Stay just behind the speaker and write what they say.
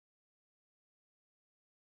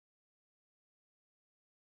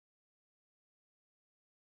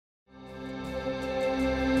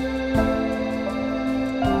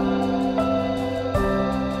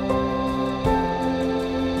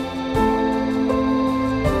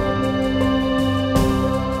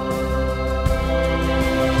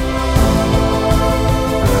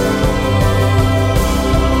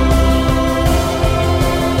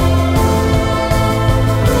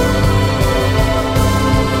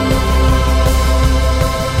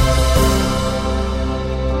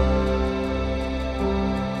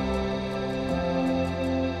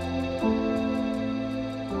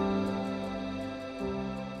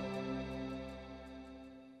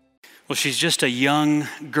Well, she's just a young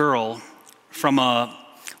girl from a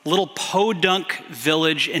little podunk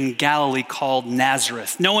village in Galilee called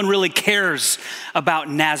Nazareth. No one really cares about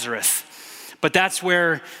Nazareth, but that's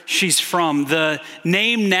where she's from. The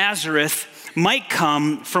name Nazareth might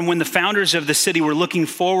come from when the founders of the city were looking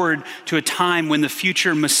forward to a time when the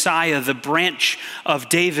future Messiah, the branch of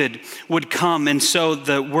David, would come. And so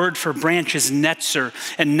the word for branch is Netzer.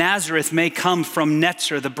 And Nazareth may come from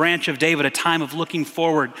Netzer, the branch of David, a time of looking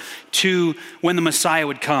forward to when the Messiah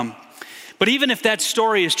would come. But even if that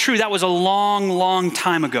story is true, that was a long, long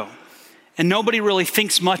time ago. And nobody really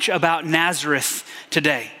thinks much about Nazareth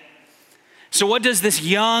today. So what does this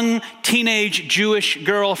young teenage Jewish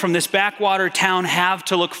girl from this backwater town have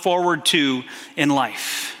to look forward to in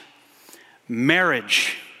life?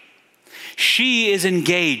 Marriage. She is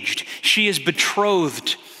engaged. She is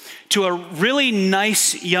betrothed to a really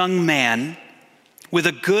nice young man with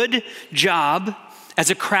a good job as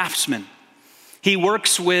a craftsman. He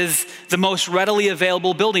works with the most readily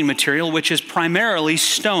available building material, which is primarily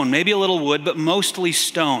stone, maybe a little wood, but mostly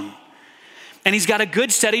stone. And he's got a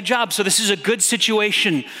good, steady job, so this is a good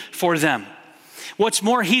situation for them. What's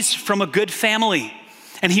more, he's from a good family,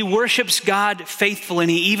 and he worships God faithfully,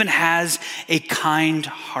 and he even has a kind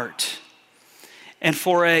heart. And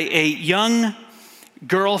for a young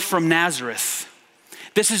girl from Nazareth,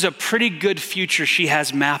 this is a pretty good future she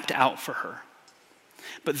has mapped out for her.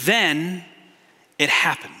 But then it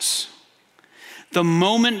happens. The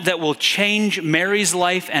moment that will change Mary's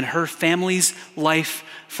life and her family's life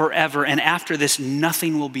forever. And after this,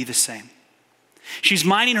 nothing will be the same. She's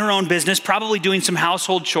minding her own business, probably doing some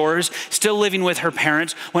household chores, still living with her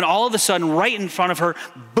parents, when all of a sudden, right in front of her,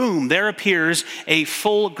 boom, there appears a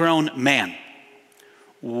full-grown man.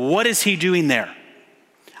 What is he doing there?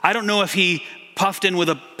 I don't know if he puffed in with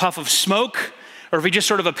a puff of smoke, or if he just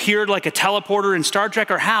sort of appeared like a teleporter in Star Trek,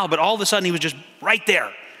 or how, but all of a sudden he was just right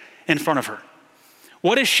there in front of her.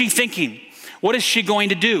 What is she thinking? What is she going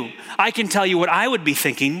to do? I can tell you what I would be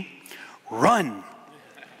thinking: run.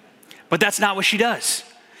 But that's not what she does,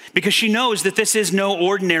 because she knows that this is no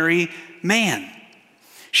ordinary man.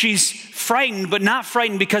 She's frightened, but not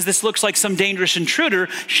frightened because this looks like some dangerous intruder.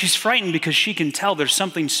 She's frightened because she can tell there's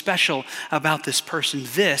something special about this person.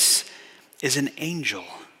 This is an angel.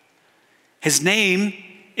 His name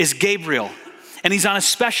is Gabriel. And he's on a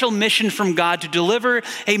special mission from God to deliver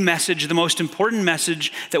a message, the most important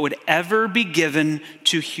message that would ever be given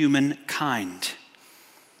to humankind.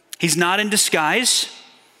 He's not in disguise,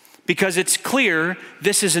 because it's clear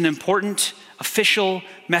this is an important official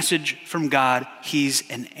message from God. He's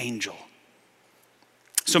an angel.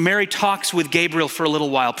 So Mary talks with Gabriel for a little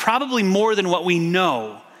while, probably more than what we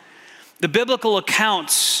know. The biblical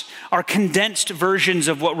accounts are condensed versions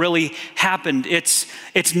of what really happened. It's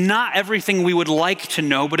not everything we would like to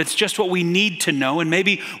know, but it's just what we need to know. And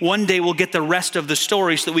maybe one day we'll get the rest of the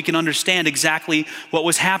story so that we can understand exactly what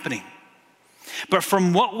was happening. But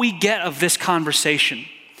from what we get of this conversation,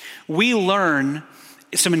 we learn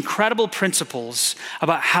some incredible principles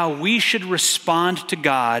about how we should respond to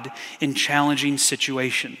God in challenging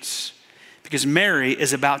situations. Because Mary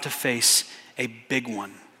is about to face a big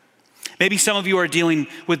one. Maybe some of you are dealing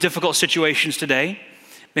with difficult situations today.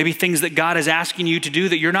 Maybe things that God is asking you to do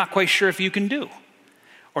that you're not quite sure if you can do.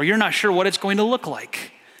 Or you're not sure what it's going to look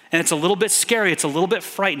like. And it's a little bit scary. It's a little bit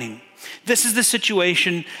frightening. This is the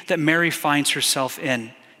situation that Mary finds herself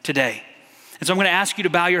in today. And so I'm going to ask you to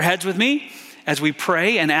bow your heads with me as we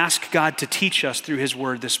pray and ask God to teach us through his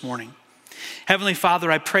word this morning. Heavenly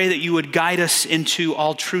Father, I pray that you would guide us into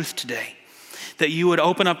all truth today. That you would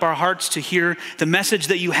open up our hearts to hear the message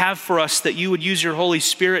that you have for us, that you would use your Holy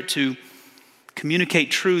Spirit to communicate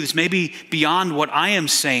truths, maybe beyond what I am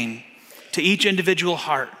saying, to each individual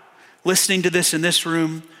heart, listening to this in this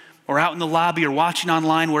room, or out in the lobby, or watching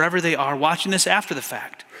online, wherever they are, watching this after the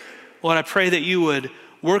fact. Lord, I pray that you would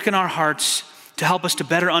work in our hearts to help us to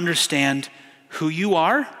better understand who you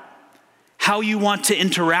are, how you want to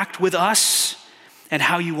interact with us, and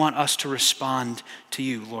how you want us to respond to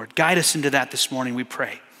you, Lord. Guide us into that this morning, we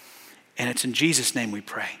pray. And it's in Jesus' name we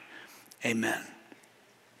pray. Amen.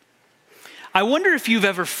 I wonder if you've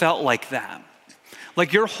ever felt like that.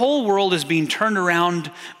 Like your whole world is being turned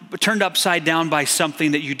upside down by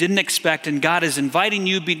something that you didn't expect, and God is inviting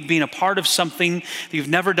you, being a part of something that you've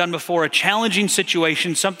never done before, a challenging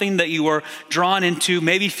situation, something that you were drawn into,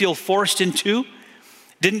 maybe feel forced into,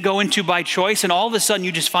 didn't go into by choice, and all of a sudden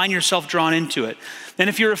you just find yourself drawn into it. And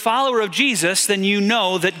if you're a follower of Jesus, then you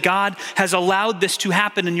know that God has allowed this to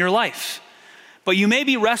happen in your life. But you may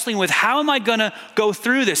be wrestling with, how am I going to go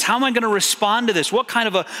through this? How am I going to respond to this? What kind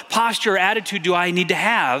of a posture or attitude do I need to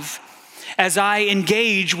have as I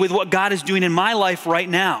engage with what God is doing in my life right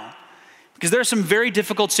now. Because there are some very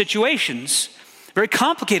difficult situations, very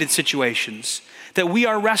complicated situations that we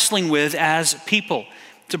are wrestling with as people.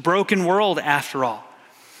 It's a broken world after all.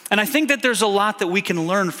 And I think that there's a lot that we can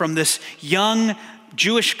learn from this young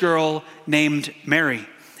Jewish girl named Mary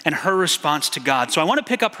and her response to God. So I want to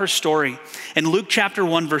pick up her story in Luke chapter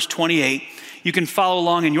 1, verse 28. You can follow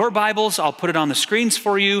along in your Bibles. I'll put it on the screens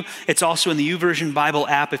for you. It's also in the YouVersion Bible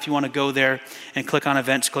app if you want to go there and click on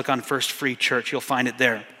events, click on First Free Church. You'll find it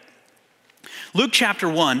there. Luke chapter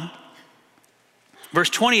 1,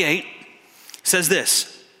 verse 28 says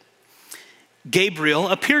this: Gabriel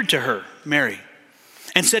appeared to her, Mary,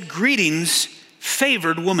 and said, "Greetings,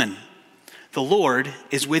 favored woman. The Lord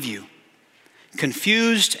is with you."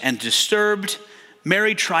 Confused and disturbed,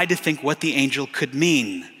 Mary tried to think what the angel could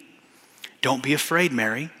mean. "Don't be afraid,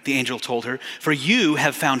 Mary," the angel told her, "for you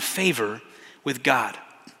have found favor with God."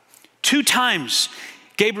 2 times,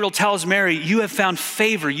 Gabriel tells Mary, you have found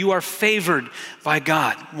favor. You are favored by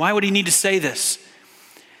God. Why would he need to say this?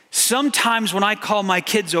 Sometimes when I call my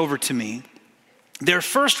kids over to me, their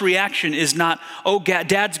first reaction is not, oh,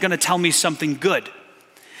 Dad's going to tell me something good.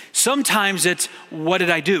 Sometimes it's, what did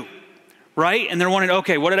I do? Right? And they're wondering,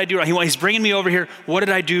 okay, what did I do wrong? He's bringing me over here. What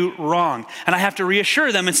did I do wrong? And I have to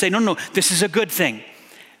reassure them and say, no, this is a good thing.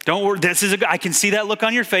 Don't worry. I can see that look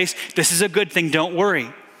on your face. This is a good thing. Don't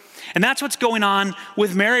worry. And that's what's going on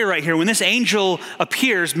with Mary right here. When this angel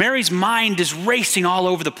appears, Mary's mind is racing all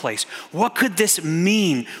over the place. What could this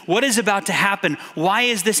mean? What is about to happen? Why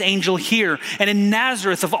is this angel here? And in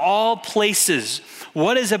Nazareth, of all places,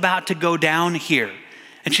 what is about to go down here?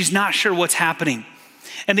 And she's not sure what's happening.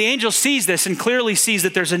 And the angel sees this and clearly sees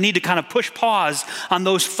that there's a need to kind of push pause on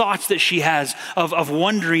those thoughts that she has of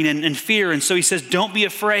wondering and fear. And so he says, don't be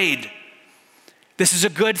afraid. This is a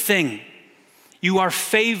good thing. You are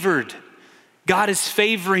favored. God is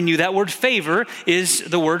favoring you. That word favor is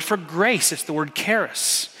the word for grace. It's the word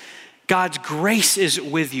charis. God's grace is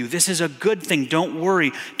with you. This is a good thing. Don't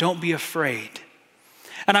worry. Don't be afraid.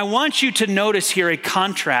 And I want you to notice here a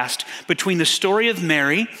contrast between the story of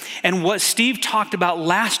Mary and what Steve talked about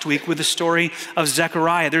last week with the story of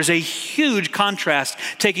Zechariah. There's a huge contrast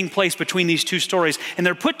taking place between these two stories, and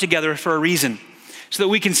they're put together for a reason, so that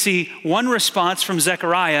we can see one response from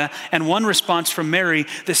Zechariah and one response from Mary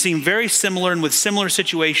that seem very similar and with similar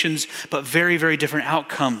situations, but very, very different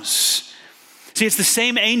outcomes. See, it's the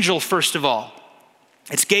same angel, first of all.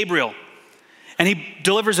 It's Gabriel. And he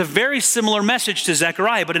delivers a very similar message to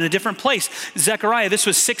Zechariah, but in a different place. Zechariah, this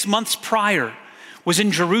was 6 months prior, was in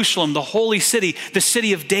Jerusalem, the holy city, the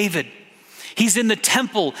city of David. He's in the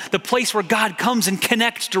temple, the place where God comes and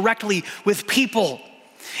connects directly with people.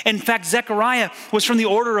 In fact, Zechariah was from the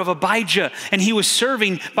order of Abijah, and he was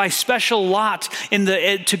serving by special lot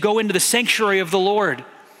to go into the sanctuary of the Lord.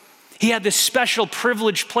 He had this special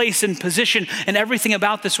privileged place and position, and everything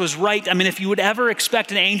about this was right. I mean, if you would ever expect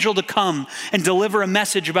an angel to come and deliver a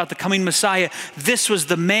message about the coming Messiah, this was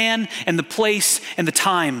the man and the place and the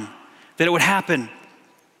time that it would happen.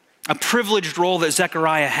 A privileged role that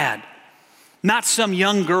Zechariah had. Not some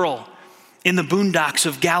young girl in the boondocks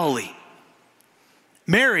of Galilee.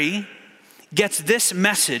 Mary gets this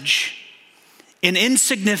message in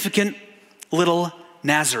insignificant little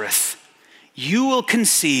Nazareth. You will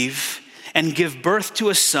conceive and give birth to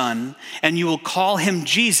a son, and you will call him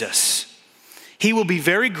Jesus. He will be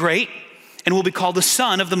very great and will be called the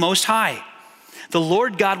Son of the Most High. The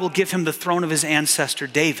Lord God will give him the throne of his ancestor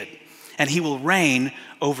David, and he will reign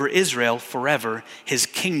over Israel forever. His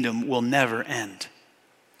kingdom will never end.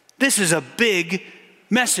 This is a big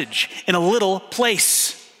message in a little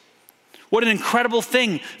place. What an incredible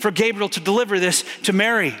thing for Gabriel to deliver this to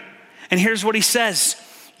Mary. And here's what he says: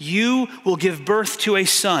 you will give birth to a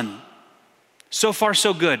son. So far,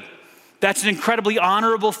 so good. That's an incredibly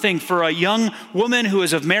honorable thing for a young woman who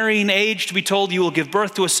is of marrying age to be told you will give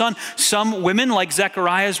birth to a son. Some women, like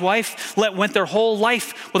Zechariah's wife, went their whole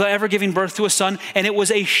life without ever giving birth to a son, and it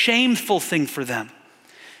was a shameful thing for them.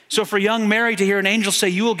 So for young Mary to hear an angel say,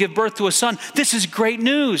 you will give birth to a son, this is great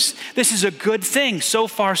news. This is a good thing. So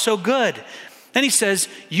far, so good. Then he says,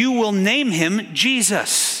 you will name him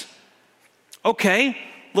Jesus. Okay,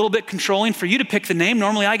 a little bit controlling for you to pick the name.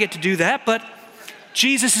 Normally I get to do that, but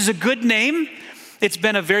Jesus is a good name. It's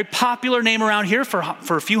been a very popular name around here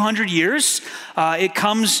for a few hundred years. It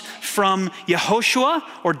comes from Yehoshua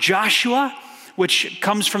or Joshua, which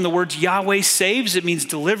comes from the words Yahweh saves. It means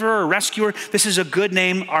deliverer or rescuer. This is a good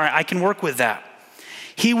name. All right, I can work with that.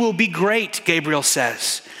 He will be great, Gabriel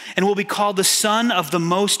says, and will be called the Son of the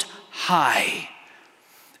Most High.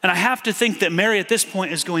 And I have to think that Mary at this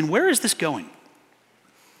point is going, where is this going?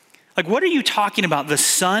 Like, what are you talking about? The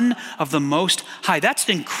Son of the Most High. That's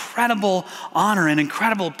an incredible honor and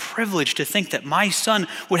incredible privilege to think that my son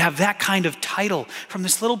would have that kind of title from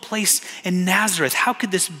this little place in Nazareth. How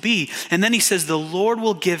could this be? And then he says, the Lord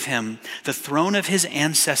will give him the throne of his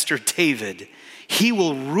ancestor David. He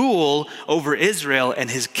will rule over Israel and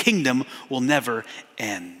his kingdom will never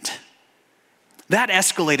end. That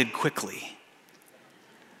escalated quickly.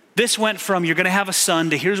 This went from you're going to have a son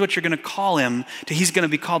to here's what you're going to call him to he's going to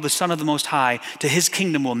be called the Son of the Most High to his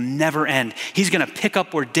kingdom will never end. He's going to pick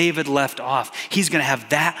up where David left off. He's going to have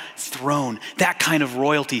that throne, that kind of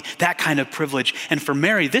royalty, that kind of privilege. And for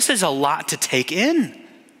Mary, this is a lot to take in.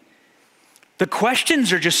 The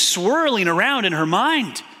questions are just swirling around in her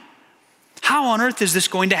mind. How on earth is this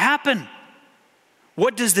going to happen?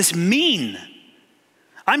 What does this mean?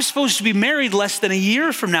 I'm supposed to be married less than a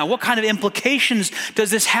year from now. What kind of implications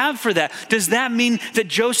does this have for that? Does that mean that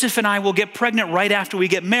Joseph and I will get pregnant right after we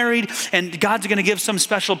get married and God's going to give some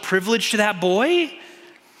special privilege to that boy?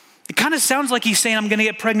 It kind of sounds like he's saying I'm going to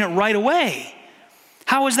get pregnant right away.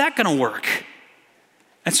 How is that going to work?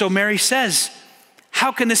 And so Mary says,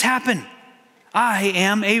 how can this happen? I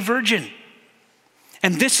am a virgin.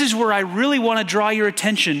 And this is where I really want to draw your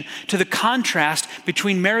attention to the contrast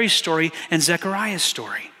between Mary's story and Zechariah's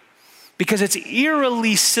story. Because it's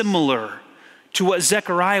eerily similar to what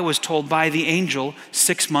Zechariah was told by the angel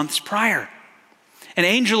 6 months prior. An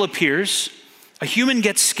angel appears, a human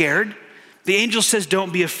gets scared, the angel says,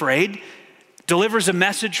 don't be afraid, delivers a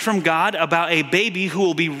message from God about a baby who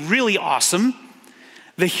will be really awesome.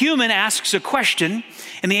 The human asks a question,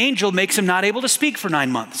 and the angel makes him not able to speak for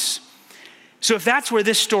 9 months. So if that's where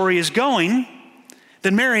this story is going,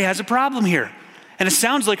 then Mary has a problem here. And it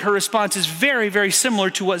sounds like her response is very, very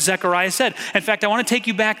similar to what Zechariah said. In fact, I want to take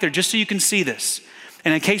you back there just so you can see this.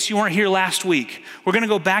 And in case you weren't here last week, we're going to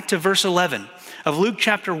go back to verse 11 of Luke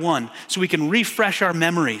chapter 1 so we can refresh our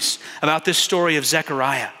memories about this story of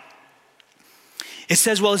Zechariah. It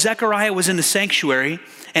says, while Zechariah was in the sanctuary,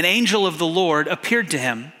 an angel of the Lord appeared to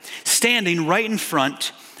him, standing right in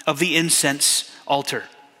front of the incense altar.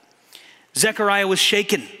 Zechariah was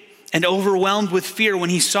shaken and overwhelmed with fear when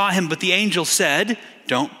he saw him, but the angel said,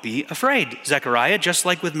 don't be afraid, Zechariah, just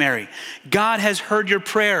like with Mary. God has heard your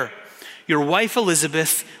prayer. Your wife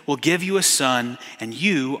Elizabeth will give you a son, and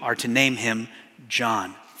you are to name him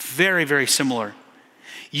John. Very, very similar.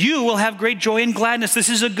 You will have great joy and gladness. This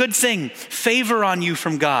is a good thing. Favor on you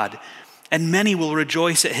from God. And many will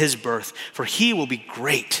rejoice at his birth, for he will be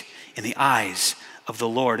great in the eyes of the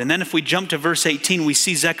Lord. And then if we jump to verse 18, we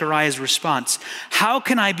see Zechariah's response. How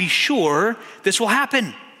can I be sure this will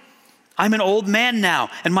happen? I'm an old man now,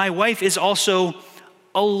 and my wife is also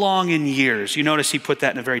along in years. You notice he put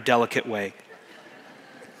that in a very delicate way.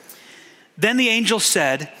 Then the angel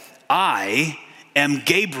said, I am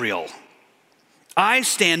Gabriel. I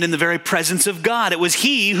stand in the very presence of God. It was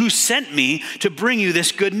he who sent me to bring you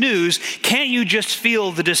this good news. Can't you just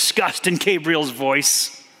feel the disgust in Gabriel's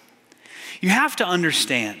voice? You have to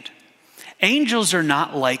understand, angels are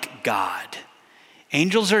not like God.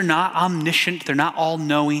 Angels are not omniscient. They're not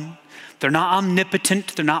all-knowing. They're not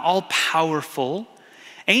omnipotent. They're not all-powerful.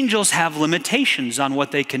 Angels have limitations on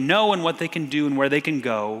what they can know and what they can do and where they can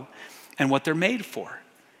go and what they're made for.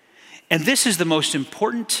 And this is the most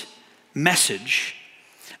important message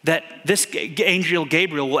that this angel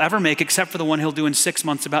Gabriel will ever make, except for the one he'll do in 6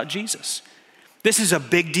 months about Jesus. This is a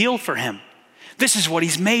big deal for him. This is what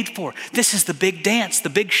he's made for. This is the big dance, the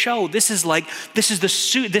big show. This is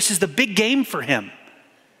the big game for him,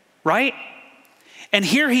 right? And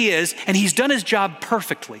here he is, and he's done his job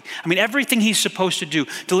perfectly. I mean, everything he's supposed to do,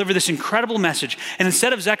 deliver this incredible message. And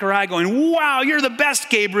instead of Zechariah going, wow, you're the best,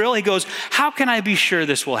 Gabriel, he goes, how can I be sure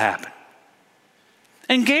this will happen?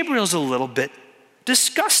 And Gabriel's a little bit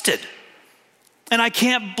disgusted. And I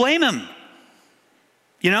can't blame him.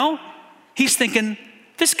 You know, he's thinking,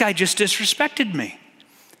 this guy just disrespected me.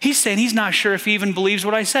 He's saying he's not sure if he even believes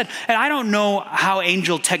what I said. And I don't know how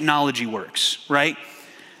angel technology works, right?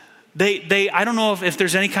 I don't know if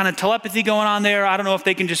there's any kind of telepathy going on there. I don't know if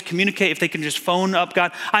they can just communicate, if they can just phone up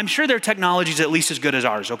God. I'm sure their technology is at least as good as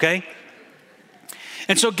ours, okay?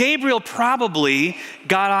 And so Gabriel probably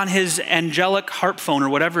got on his angelic harp phone or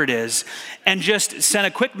whatever it is and just sent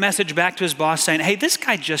a quick message back to his boss saying, hey, this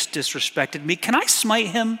guy just disrespected me. Can I smite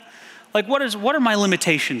him? Like, what are my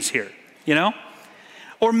limitations here, you know?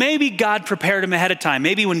 Or maybe God prepared him ahead of time.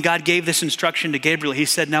 Maybe when God gave this instruction to Gabriel, he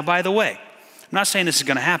said, now, by the way, I'm not saying this is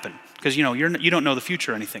going to happen because, you know, you don't know the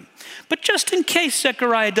future or anything. But just in case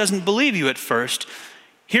Zechariah doesn't believe you at first,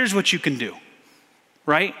 here's what you can do,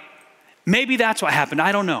 right? Maybe that's what happened.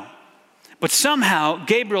 I don't know. But somehow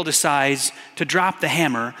Gabriel decides to drop the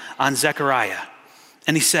hammer on Zechariah.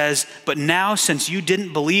 And he says, but now since you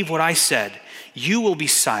didn't believe what I said, you will be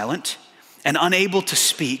silent and unable to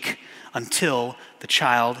speak until the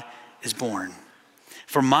child is born.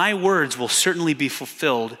 For my words will certainly be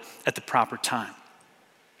fulfilled at the proper time.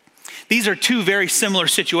 These are two very similar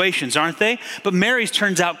situations, aren't they? But Mary's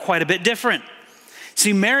turns out quite a bit different.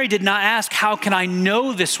 See, Mary did not ask, how can I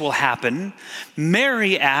know this will happen?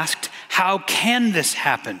 Mary asked, how can this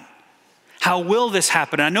happen? How will this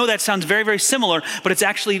happen? And I know that sounds very, very similar, but it's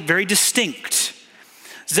actually very distinct.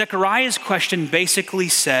 Zechariah's question basically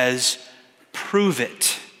says, prove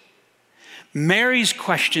it. Mary's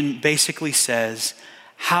question basically says,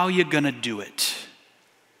 how you gonna do it?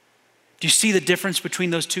 Do you see the difference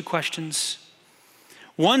between those two questions?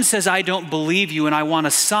 One says, I don't believe you and I want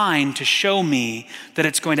a sign to show me that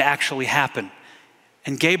it's going to actually happen.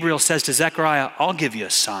 And Gabriel says to Zechariah, I'll give you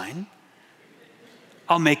a sign.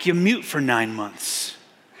 I'll make you mute for 9 months.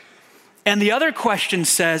 And the other question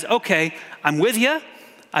says, okay, I'm with you,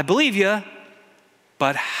 I believe you,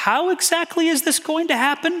 but how exactly is this going to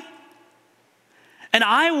happen? And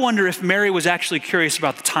I wonder if Mary was actually curious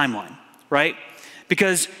about the timeline, right?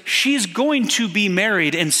 Because she's going to be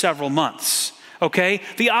married in several months, okay?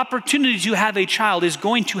 The opportunity to have a child is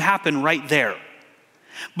going to happen right there.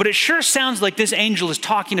 But it sure sounds like this angel is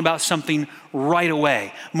talking about something right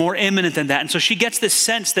away, more imminent than that. And so she gets this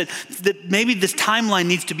sense that maybe this timeline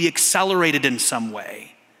needs to be accelerated in some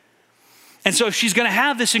way. And so if she's going to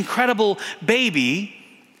have this incredible baby,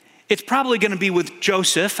 it's probably going to be with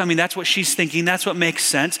Joseph. I mean, that's what she's thinking. That's what makes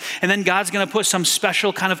sense. And then God's going to put some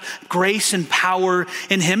special kind of grace and power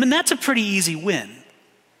in him. And that's a pretty easy win.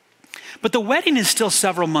 But the wedding is still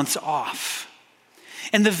several months off.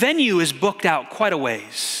 And the venue is booked out quite a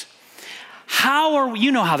ways.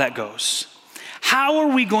 You know how that goes. Are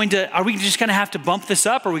we just going to have to bump this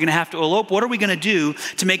up? Are we going to have to elope? What are we going to do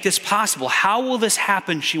to make this possible? How will this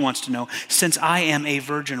happen, she wants to know, since I am a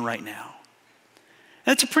virgin right now?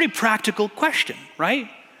 That's a pretty practical question, right?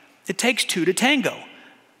 It takes two to tango.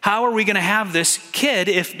 How are we going to have this kid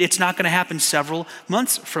if it's not going to happen several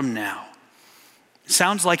months from now?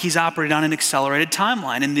 Sounds like he's operating on an accelerated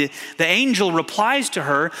timeline. And the angel replies to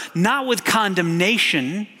her, not with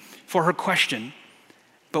condemnation for her question,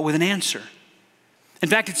 but with an answer. In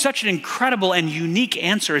fact, it's such an incredible and unique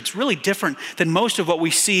answer. It's really different than most of what we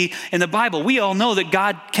see in the Bible. We all know that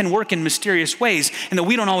God can work in mysterious ways and that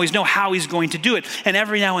we don't always know how he's going to do it. And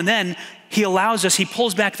every now and then, he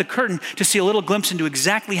pulls back the curtain to see a little glimpse into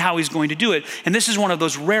exactly how he's going to do it. And this is one of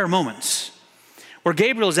those rare moments where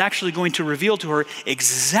Gabriel is actually going to reveal to her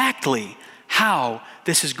exactly how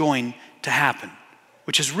this is going to happen,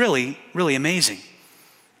 which is really, really amazing.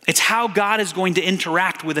 It's how God is going to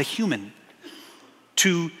interact with a human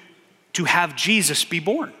to have Jesus be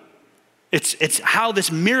born. It's how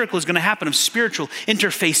this miracle is going to happen of spiritual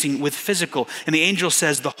interfacing with physical. And the angel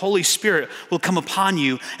says, the Holy Spirit will come upon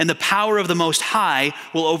you and the power of the Most High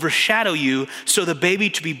will overshadow you. So the baby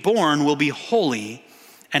to be born will be holy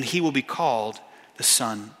and he will be called the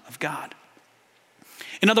Son of God.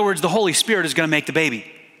 In other words, the Holy Spirit is going to make the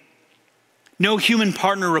baby. No human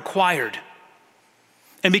partner required.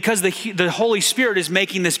 And because the Holy Spirit is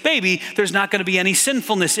making this baby, there's not going to be any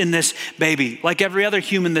sinfulness in this baby, like every other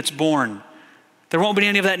human that's born. There won't be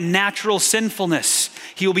any of that natural sinfulness.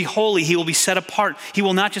 He will be holy. He will be set apart. He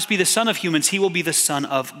will not just be the Son of humans. He will be the Son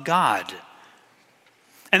of God.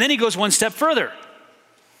 And then he goes one step further.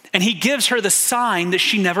 And he gives her the sign that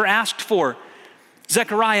she never asked for.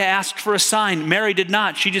 Zechariah asked for a sign. Mary did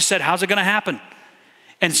not. She just said, how's it going to happen?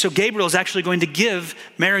 And so Gabriel is actually going to give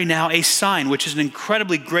Mary now a sign, which is an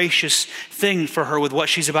incredibly gracious thing for her with what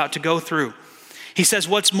she's about to go through. He says,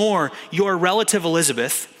 what's more, your relative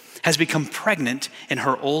Elizabeth has become pregnant in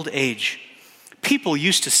her old age. People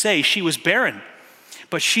used to say she was barren,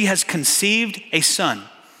 but she has conceived a son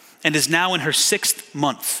and is now in her 6th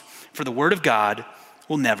month, for the word of God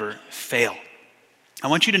will never fail. I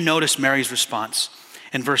want you to notice Mary's response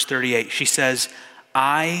in verse 38. She says,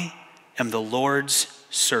 I am the Lord's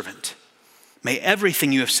servant. May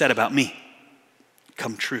everything you have said about me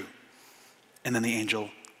come true. And then the angel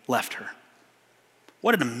left her.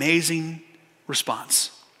 What an amazing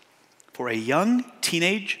response for a young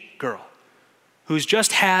teenage girl who's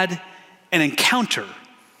just had an encounter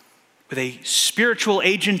with a spiritual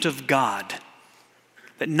agent of God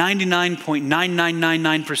that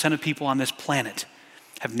 99.9999% of people on this planet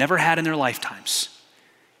have never had in their lifetimes.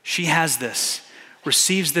 She has this,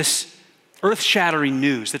 receives this earth-shattering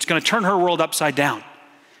news that's going to turn her world upside down.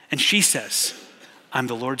 And she says, I'm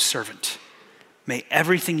the Lord's servant. May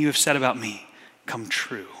everything you have said about me come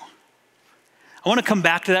true. I want to come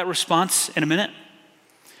back to that response in a minute,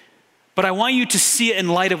 but I want you to see it in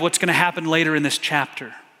light of what's going to happen later in this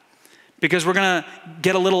chapter, because we're going to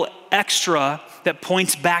get a little extra that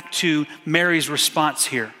points back to Mary's response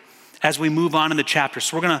here as we move on in the chapter.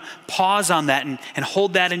 So we're going to pause on that and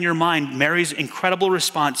hold that in your mind, Mary's incredible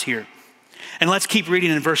response here. And let's keep reading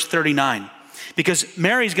in verse 39, because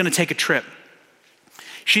Mary's going to take a trip.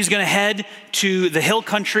 She's going to head to the hill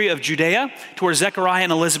country of Judea, to where Zechariah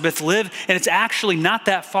and Elizabeth live, and it's actually not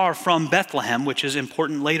that far from Bethlehem, which is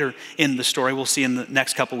important later in the story. We'll see in the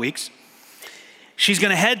next couple weeks. She's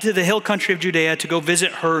going to head to the hill country of Judea to go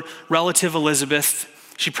visit her relative Elizabeth.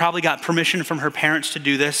 She probably got permission from her parents to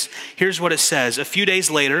do this. Here's what it says. A few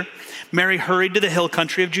days later, Mary hurried to the hill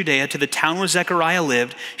country of Judea, to the town where Zechariah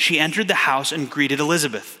lived. She entered the house and greeted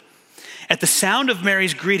Elizabeth. At the sound of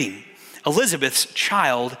Mary's greeting, Elizabeth's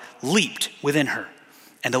child leaped within her,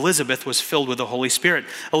 and Elizabeth was filled with the Holy Spirit.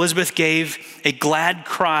 Elizabeth gave a glad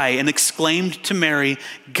cry and exclaimed to Mary,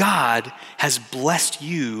 "God has blessed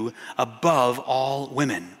you above all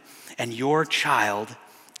women, and your child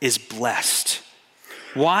is blessed.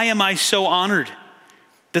 Why am I so honored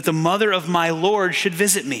that the mother of my Lord should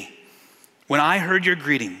visit me? When I heard your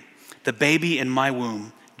greeting, the baby in my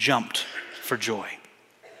womb jumped for joy."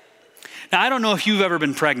 Now, I don't know if you've ever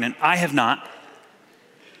been pregnant. I have not.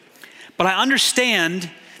 But I understand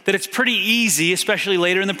that it's pretty easy, especially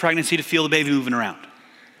later in the pregnancy, to feel the baby moving around.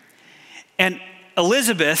 And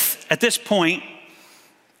Elizabeth, at this point,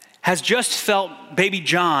 has just felt baby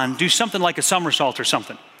John do something like a somersault or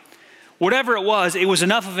something. Whatever it was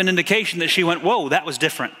enough of an indication that she went, whoa, that was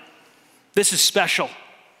different. This is special.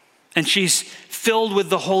 And she's filled with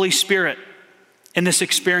the Holy Spirit in this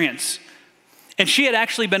experience. And she had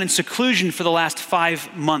actually been in seclusion for the last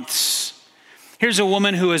 5 months. Here's a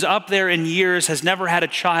woman who is up there in years, has never had a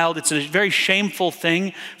child. It's a very shameful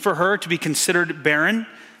thing for her to be considered barren.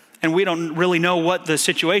 And we don't really know what the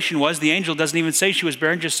situation was. The angel doesn't even say she was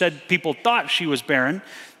barren, just said people thought she was barren.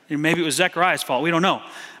 Maybe it was Zechariah's fault, we don't know.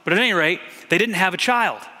 But at any rate, they didn't have a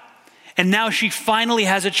child. And now she finally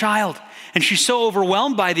has a child. And she's so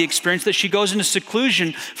overwhelmed by the experience that she goes into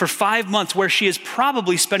seclusion for 5 months, where she is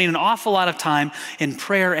probably spending an awful lot of time in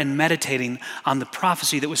prayer and meditating on the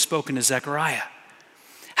prophecy that was spoken to Zechariah.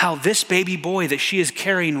 How this baby boy that she is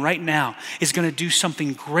carrying right now is going to do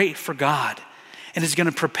something great for God and is going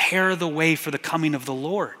to prepare the way for the coming of the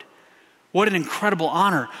Lord. What an incredible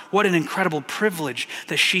honor, what an incredible privilege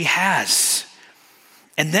that she has.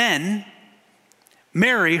 And then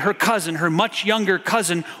Mary, her cousin, her much younger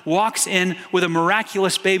cousin, walks in with a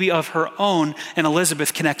miraculous baby of her own, and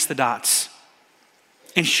Elizabeth connects the dots.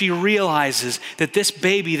 And she realizes that this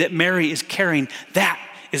baby that Mary is carrying, that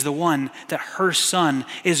is the one that her son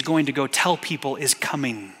is going to go tell people is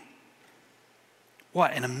coming.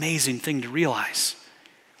 What an amazing thing to realize.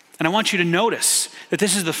 And I want you to notice that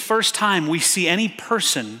this is the first time we see any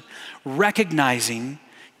person recognizing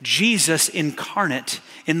Jesus incarnate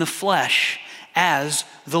in the flesh as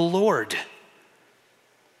the Lord.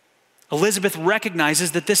 Elizabeth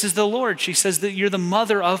recognizes that this is the Lord. She says that you're the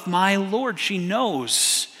mother of my Lord. She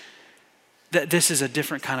knows that this is a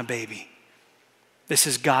different kind of baby. This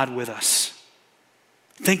is God with us.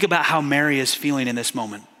 Think about how Mary is feeling in this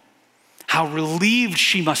moment. How relieved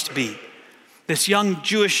she must be. This young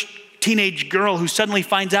Jewish teenage girl who suddenly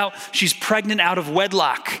finds out she's pregnant out of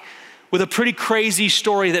wedlock with a pretty crazy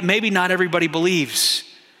story that maybe not everybody believes.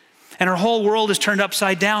 And her whole world is turned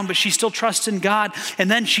upside down, but she still trusts in God. And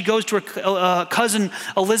then she goes to her cousin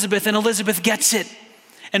Elizabeth, and Elizabeth gets it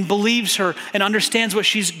and believes her and understands what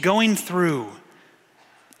she's going through.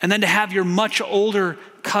 And then to have your much older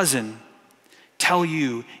cousin tell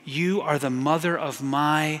you, you are the mother of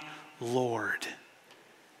my Lord.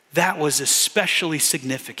 That was especially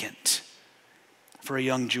significant for a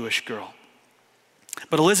young Jewish girl.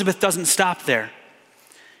 But Elizabeth doesn't stop there.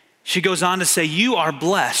 She goes on to say, you are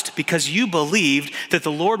blessed because you believed that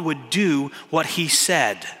the Lord would do what he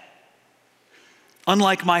said.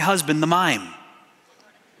 Unlike my husband, the mime.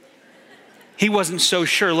 He wasn't so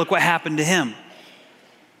sure. Look what happened to him.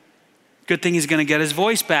 Good thing he's going to get his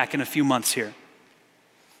voice back in a few months here.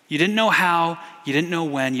 You didn't know how, you didn't know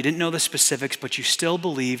when, you didn't know the specifics, but you still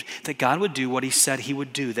believed that God would do what he said he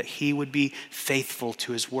would do, that he would be faithful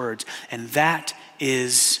to his words. And that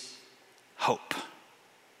is hope.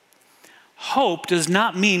 Hope does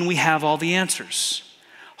not mean we have all the answers.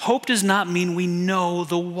 Hope does not mean we know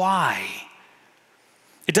the why.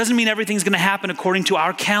 It doesn't mean everything's going to happen according to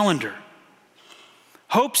our calendar.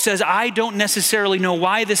 Hope says, I don't necessarily know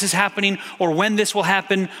why this is happening or when this will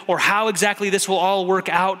happen or how exactly this will all work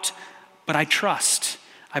out, but I trust.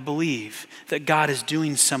 I believe that God is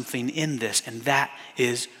doing something in this, and that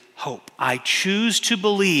is hope. I choose to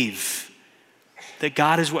believe that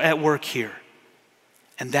God is at work here,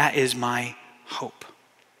 and that is my hope.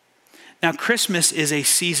 Now, Christmas is a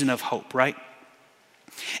season of hope, right?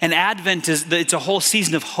 And Advent it's a whole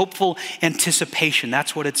season of hopeful anticipation.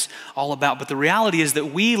 That's what it's all about. But the reality is that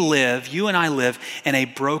you and I live in a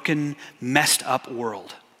broken, messed up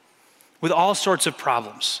world with all sorts of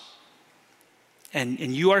problems. And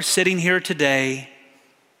you are sitting here today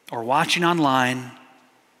or watching online,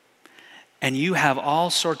 and you have all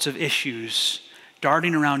sorts of issues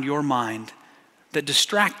darting around your mind that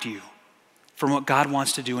distract you from what God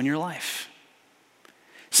wants to do in your life.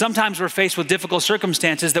 Sometimes we're faced with difficult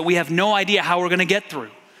circumstances that we have no idea how we're going to get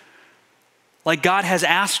through. Like God has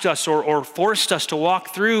asked us or forced us to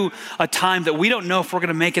walk through a time that we don't know if we're going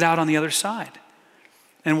to make it out on the other side.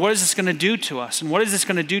 And what is this going to do to us? And what is this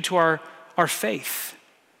going to do to our faith?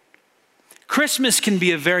 Christmas can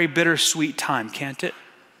be a very bittersweet time, can't it?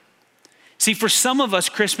 See, for some of us,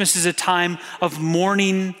 Christmas is a time of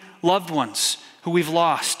mourning loved ones who we've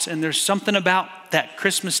lost. And there's something about that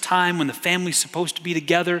Christmas time when the family's supposed to be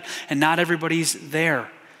together and not everybody's there.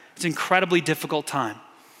 It's an incredibly difficult time.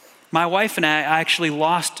 My wife and I actually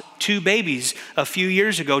lost 2 babies a few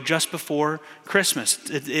years ago just before Christmas.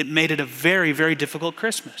 It made it a very, very difficult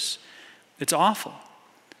Christmas. It's awful.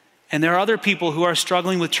 And there are other people who are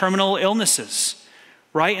struggling with terminal illnesses,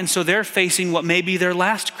 right? And so they're facing what may be their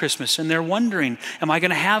last Christmas, and they're wondering, am I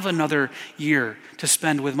going to have another year to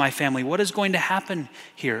spend with my family? What is going to happen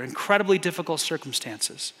here? Incredibly difficult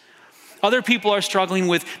circumstances. Other people are struggling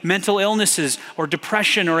with mental illnesses or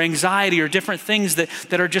depression or anxiety or different things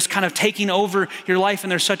that are just kind of taking over your life,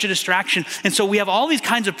 and they're such a distraction. And so we have all these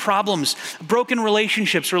kinds of problems, broken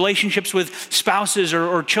relationships with spouses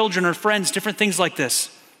or children or friends, different things like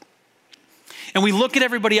this. And we look at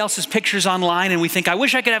everybody else's pictures online and we think, I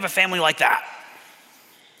wish I could have a family like that.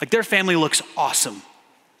 Like their family looks awesome.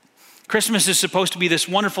 Christmas is supposed to be this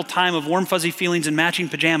wonderful time of warm, fuzzy feelings and matching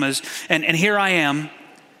pajamas. And here I am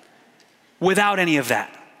without any of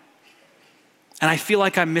that. And I feel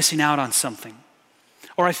like I'm missing out on something.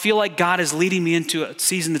 Or I feel like God is leading me into a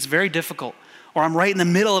season that's very difficult. Or I'm right in the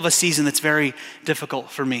middle of a season that's very difficult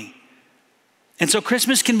for me. And so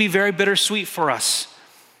Christmas can be very bittersweet for us.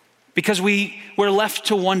 Because we're left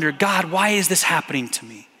to wonder, God, why is this happening to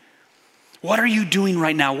me? What are you doing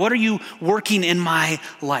right now? What are you working in my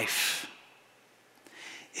life?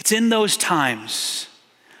 It's in those times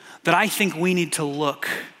that I think we need to look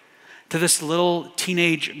to this little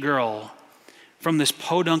teenage girl from this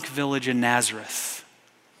podunk village in Nazareth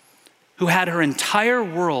who had her entire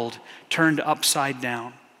world turned upside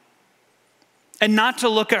down. And not to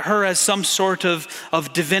look at her as some sort of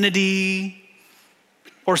divinity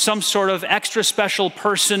or some sort of extra special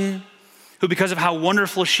person who, because of how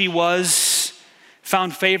wonderful she was,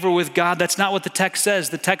 found favor with God. That's not what the text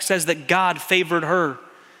says. The text says that God favored her,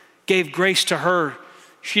 gave grace to her.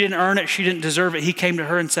 She didn't earn it. She didn't deserve it. He came to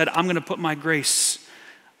her and said, I'm going to put my grace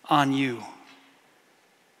on you.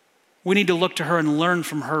 We need to look to her and learn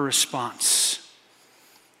from her response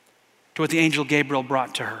to what the angel Gabriel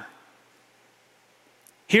brought to her.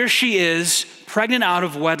 Here she is, pregnant out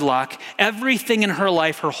of wedlock. Everything in her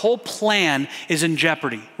life, her whole plan is in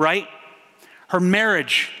jeopardy, right? Her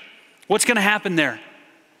marriage, what's going to happen there?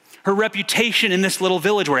 Her reputation in this little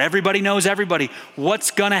village where everybody knows everybody,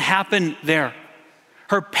 what's going to happen there?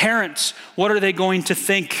 Her parents, what are they going to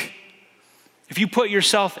think? If you put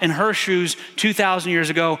yourself in her shoes 2,000 years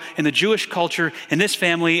ago in the Jewish culture, in this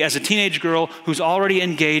family, as a teenage girl who's already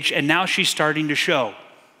engaged and now she's starting to show,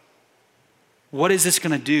 what is this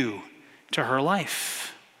going to do to her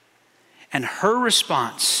life? And her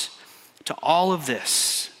response to all of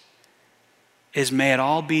this is, may it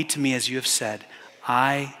all be to me as you have said,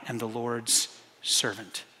 I am the Lord's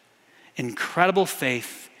servant. Incredible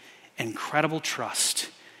faith, incredible trust,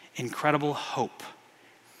 incredible hope.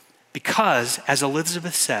 Because, as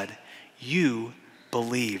Elizabeth said, you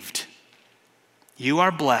believed. You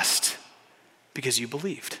are blessed because you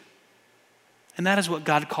believed. And that is what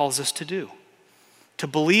God calls us to do. To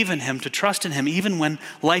believe in him, to trust in him, even when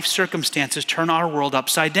life circumstances turn our world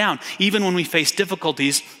upside down. Even when we face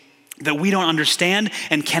difficulties that we don't understand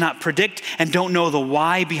and cannot predict and don't know the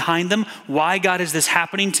why behind them. Why, God, is this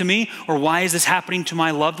happening to me? Or why is this happening to my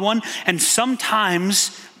loved one? And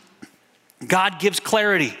sometimes God gives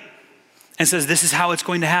clarity and says, this is how it's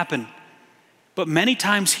going to happen. But many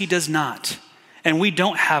times he does not. And we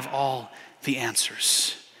don't have all the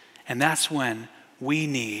answers. And that's when we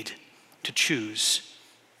need to choose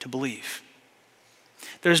to believe.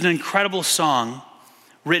 There's an incredible song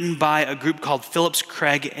written by a group called Phillips,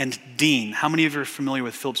 Craig, and Dean. How many of you are familiar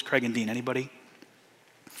with Phillips, Craig, and Dean? Anybody?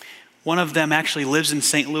 One of them actually lives in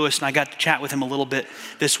St. Louis, and I got to chat with him a little bit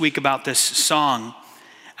this week about this song.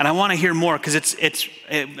 And I want to hear more because it's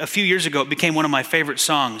a few years ago, it became one of my favorite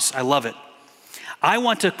songs. I love it. I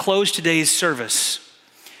want to close today's service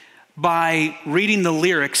by reading the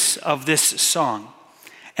lyrics of this song.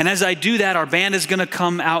 And as I do that, our band is going to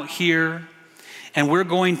come out here, and we're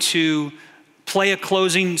going to play a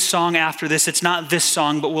closing song after this. It's not this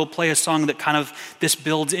song, but we'll play a song that kind of this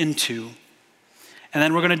builds into. And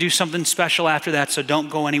then we're going to do something special after that, so don't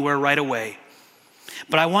go anywhere right away.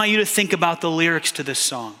 But I want you to think about the lyrics to this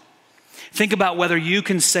song. Think about whether you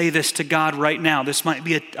can say this to God right now. This might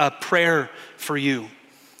be a prayer for you,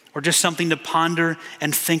 or just something to ponder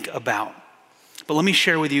and think about. But let me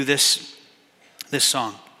share with you this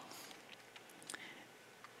song.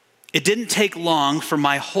 It didn't take long for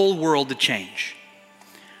my whole world to change.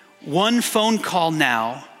 One phone call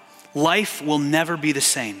now, life will never be the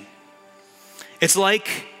same. It's like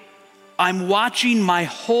I'm watching my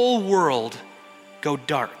whole world go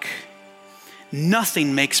dark.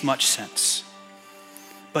 Nothing makes much sense.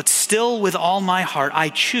 But still, with all my heart, I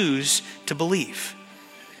choose to believe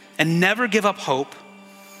and never give up hope.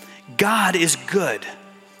 God is good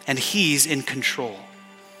and He's in control.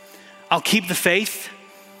 I'll keep the faith.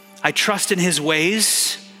 I trust in His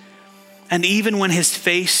ways. And even when His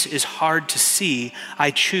face is hard to see,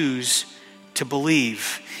 I choose to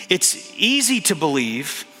believe. It's easy to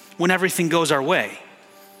believe when everything goes our way,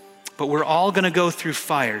 but we're all going to go through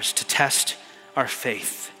fires to test our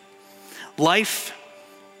faith. Life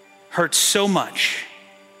hurts so much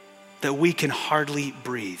that we can hardly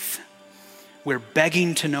breathe. We're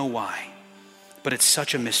begging to know why, but it's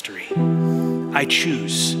such a mystery. I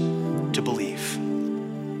choose to believe.